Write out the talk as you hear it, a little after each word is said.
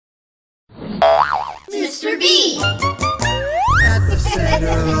Mr. B. At the center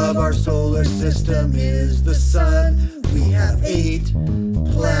of our solar system is the sun. We have 8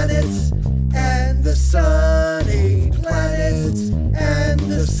 planets and the sun. 8 planets and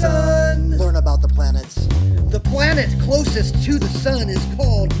the sun. Learn about the planets. The planet closest to the sun is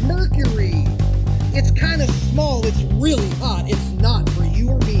called Mercury. It's kind of small, it's really hot, it's not for you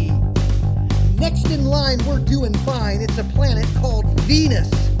or me. Next in line, we're doing fine. It's a planet called Venus.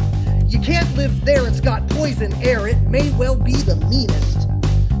 You can't live there, it's got poison air, it may well be the meanest.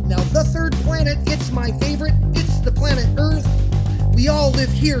 Now the third planet, it's my favorite, it's the planet Earth. We all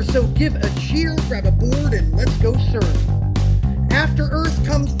live here, so give a cheer, grab a board, and let's go surf. After Earth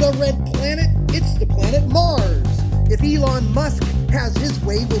comes the red planet, it's the planet Mars. If Elon Musk has his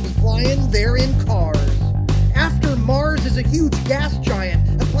way, we'll be flying there in cars. After Mars is a huge gas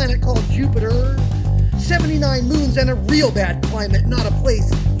giant, a planet called Jupiter. 79 moons and a real bad climate, not a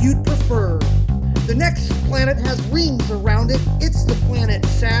place you'd prefer. The next planet has rings around it, it's the planet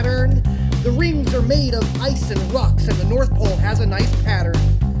Saturn. The rings are made of ice and rocks, and the North Pole has a nice pattern.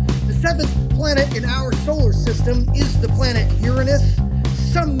 The 7th planet in our solar system is the planet Uranus.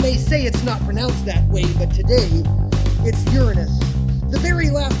 Some may say it's not pronounced that way, but today, it's Uranus. The very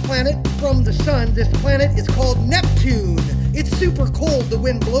last planet from the sun, this planet is called Neptune. It's super cold, the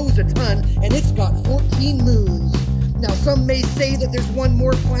wind blows a ton, and it's got 14 moons. Now some may say that there's one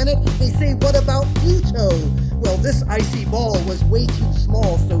more planet. They say, what about Pluto? Well, this icy ball was way too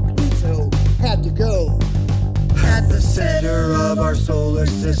small, so Pluto had to go. At the center of our solar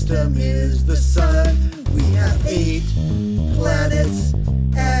system is the sun. We have 8 planets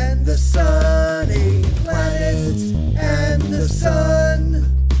and the sun.